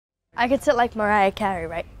I could sit like Mariah Carey,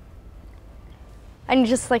 right? And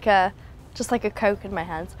just like a Coke in my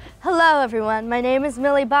hands. Hello everyone, my name is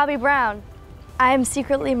Millie Bobby Brown. I am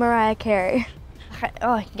secretly Mariah Carey.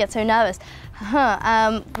 Oh, I get so nervous.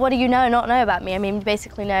 What do you not know about me? I mean, you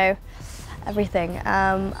basically know everything.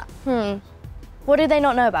 What do they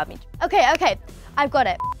not know about me? Okay, I've got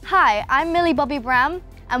it. Hi, I'm Millie Bobby Brown,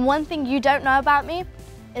 and one thing you don't know about me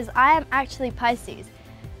is I am actually Pisces.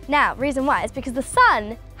 Now, reason why is because the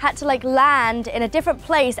sun had to like land in a different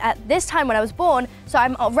place at this time when I was born, so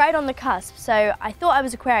I'm right on the cusp. So I thought I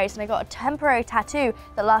was Aquarius, and I got a temporary tattoo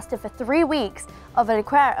that lasted for 3 weeks of the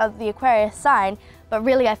Aquarius sign, but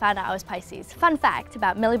really I found out I was Pisces. Fun fact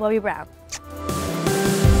about Millie Bobby Brown.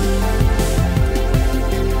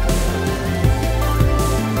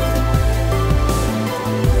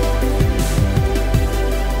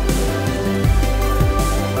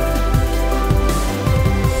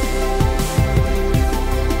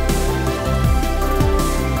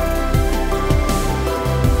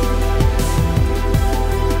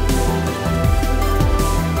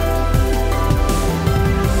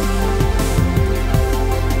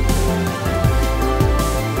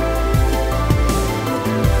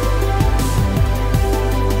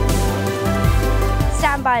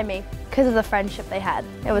 By me because of the friendship they had.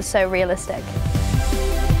 It was so realistic.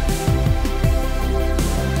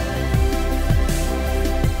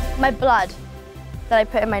 My blood that I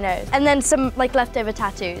put in my nose, and then some like leftover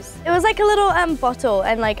tattoos. It was like a little bottle,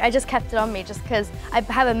 and like I just kept it on me just because I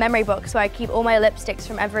have a memory box where I keep all my lipsticks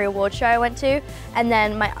from every award show I went to, and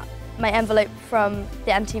then my envelope from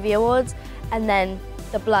the MTV Awards, and then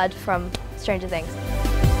the blood from Stranger Things.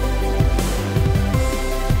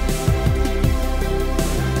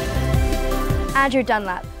 Andrew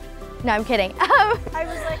Dunlap. No, I'm kidding. I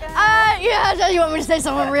was like, yeah, you want me to say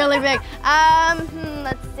someone really big?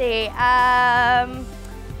 Let's see.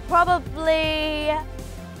 Probably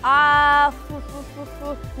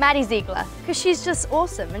Maddie Ziegler, because she's just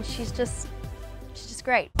awesome and she's just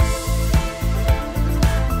great.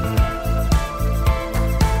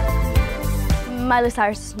 Miley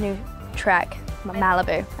Cyrus's new track,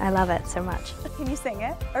 Malibu. I love it so much. Can you sing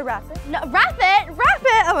it or rap it? No, rap it!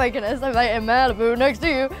 Oh my goodness, I'm like in Malibu next to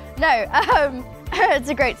you. No, it's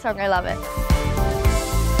a great song, I love it.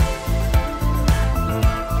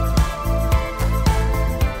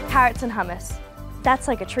 Carrots and hummus. That's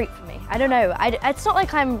like a treat for me. I don't know, it's not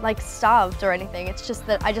like I'm like starved or anything, it's just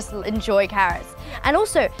that I just enjoy carrots. And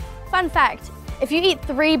also, fun fact, if you eat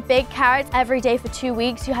 3 big carrots every day for 2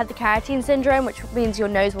 weeks, you have the carotene syndrome, which means your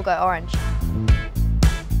nose will go orange.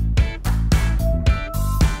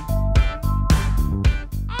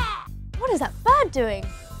 What is that bird doing?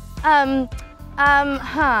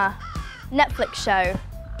 Netflix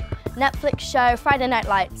show, Friday Night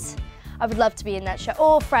Lights. I would love to be in that show,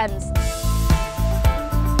 or Friends.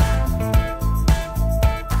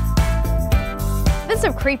 There's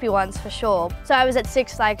some creepy ones for sure. So I was at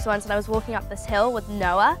Six Flags once and I was walking up this hill with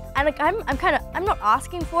Noah, and like I'm not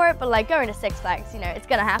asking for it, but like going to Six Flags, you know, it's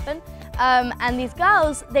gonna happen. And these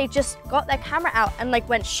girls, they just got their camera out and like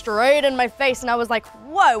went straight in my face, and I was like,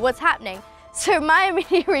 whoa, what's happening? So my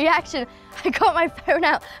immediate reaction, I got my phone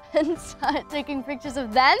out and started taking pictures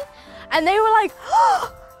of them, and they were like,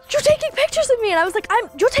 oh, you're taking pictures of me, and I was like,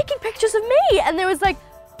 you're taking pictures of me, and they was like,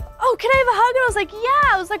 oh, can I have a hug? And I was like,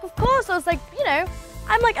 yeah. I was like, of course. I was like, you know,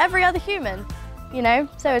 I'm like every other human, you know,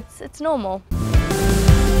 so it's normal.